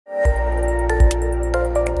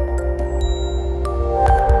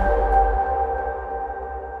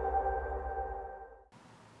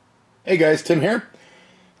Hey guys, Tim here.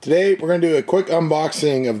 Today we're going to do a quick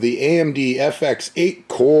unboxing of the AMD FX8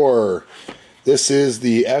 core. This is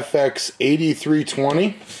the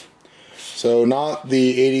FX-8320. So not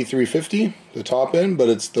the 8350, the top end, but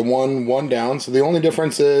it's the one down. So the only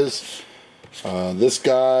difference is this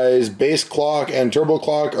guy's base clock and turbo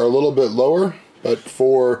clock are a little bit lower, but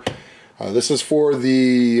for this is for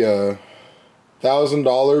the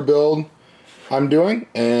 $1,000 build I'm doing,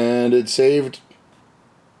 and it saved,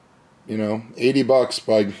 you know, 80 bucks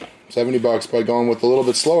by 70 bucks by going with a little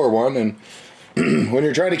bit slower one. And when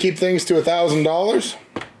you're trying to keep things to $1,000,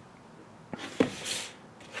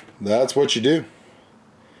 that's what you do.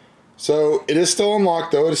 So it is still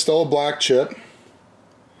unlocked though. It is still a black chip.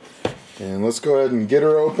 And let's go ahead and get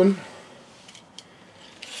her open.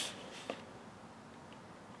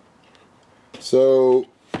 So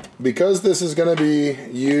because this is going to be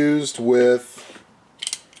used with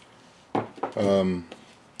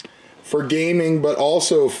for gaming, but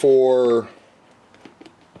also for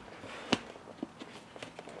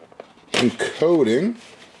encoding,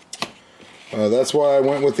 that's why I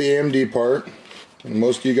went with the AMD part. And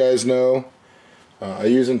most of you guys know I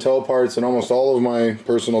use Intel parts in almost all of my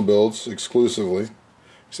personal builds exclusively,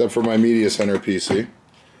 except for my media center PC.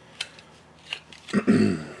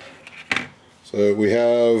 So we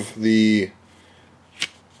have the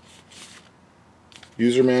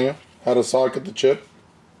user manual, how to socket the chip.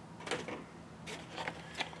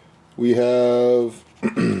 We have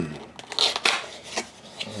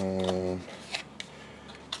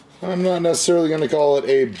I'm not necessarily going to call it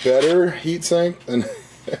a better heatsink than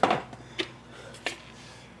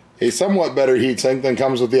a somewhat better heatsink than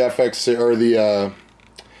comes with the FX or the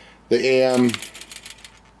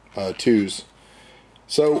AM2s.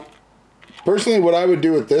 So personally, what I would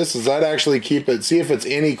do with this is I'd actually keep it, see if it's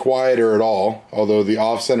any quieter at all, although the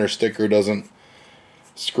off-center sticker doesn't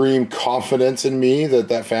scream confidence in me that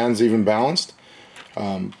that fan's even balanced.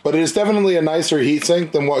 But it is definitely a nicer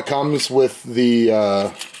heatsink than what comes with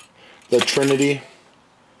the Trinity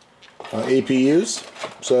APUs.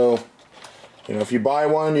 So, you know, if you buy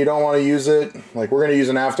one, you don't want to use it, like we're going to use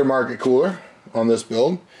an aftermarket cooler on this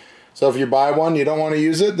build. So if you buy one, you don't want to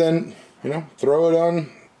use it, then, you know, throw it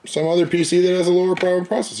on some other PC that has a lower power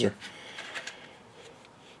processor.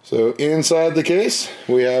 So inside the case,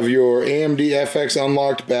 we have your AMD FX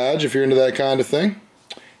Unlocked badge, if you're into that kind of thing,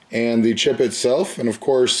 and the chip itself. And of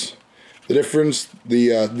course, the difference,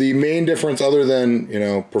 the main difference, other than, you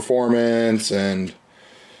know, performance and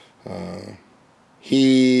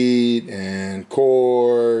heat and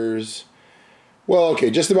cores, well, okay,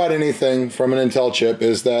 just about anything from an Intel chip,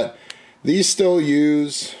 is that these still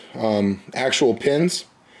use actual pins,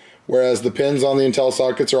 whereas the pins on the Intel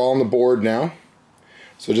sockets are all on the board now.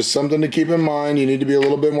 So just something to keep in mind. You need to be a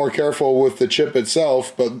little bit more careful with the chip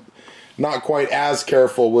itself, but not quite as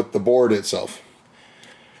careful with the board itself.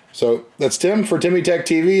 So that's Tim for Timmy Tech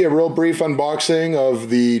TV, a real brief unboxing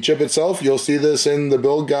of the chip itself. You'll see this in the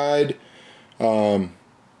build guide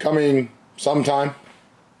coming sometime.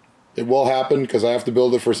 It will happen because I have to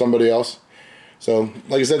build it for somebody else. So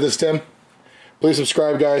like I said, this is Tim. Please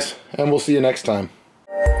subscribe, guys, and we'll see you next time.